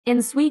In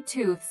Sweet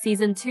Tooth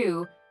Season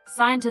 2,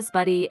 scientist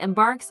Buddy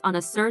embarks on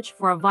a search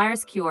for a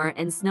virus cure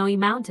in snowy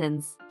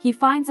mountains. He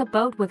finds a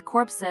boat with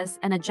corpses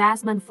and a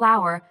jasmine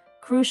flower,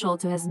 crucial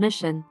to his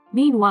mission.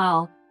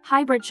 Meanwhile,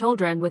 hybrid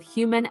children with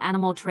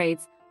human-animal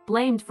traits,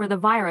 blamed for the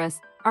virus,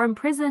 are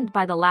imprisoned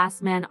by the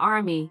Last Man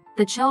Army.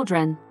 The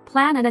children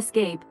plan an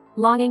escape,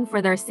 longing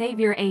for their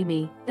savior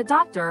Amy. The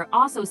doctor,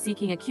 also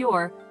seeking a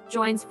cure,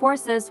 joins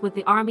forces with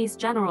the Army's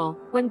general.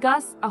 When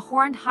Gus, a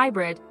horned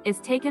hybrid, is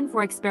taken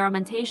for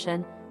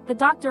experimentation, the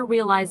doctor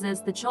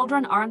realizes the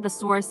children aren't the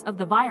source of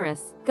the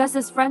virus.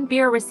 Gus's friend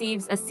Beer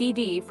receives a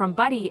CD from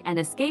Buddy and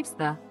escapes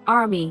the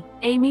army.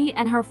 Amy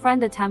and her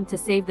friend attempt to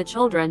save the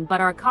children but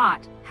are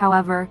caught.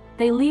 However,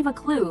 they leave a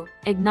clue,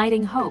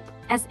 igniting hope.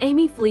 As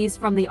Amy flees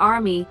from the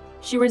army,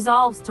 she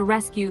resolves to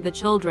rescue the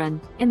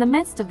children. In the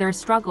midst of their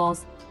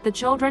struggles, the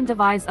children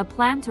devise a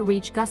plan to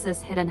reach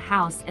Gus's hidden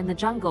house in the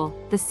jungle.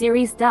 The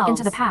series delves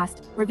into the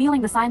past,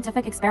 revealing the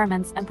scientific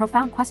experiments and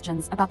profound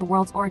questions about the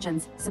world's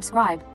origins. Subscribe.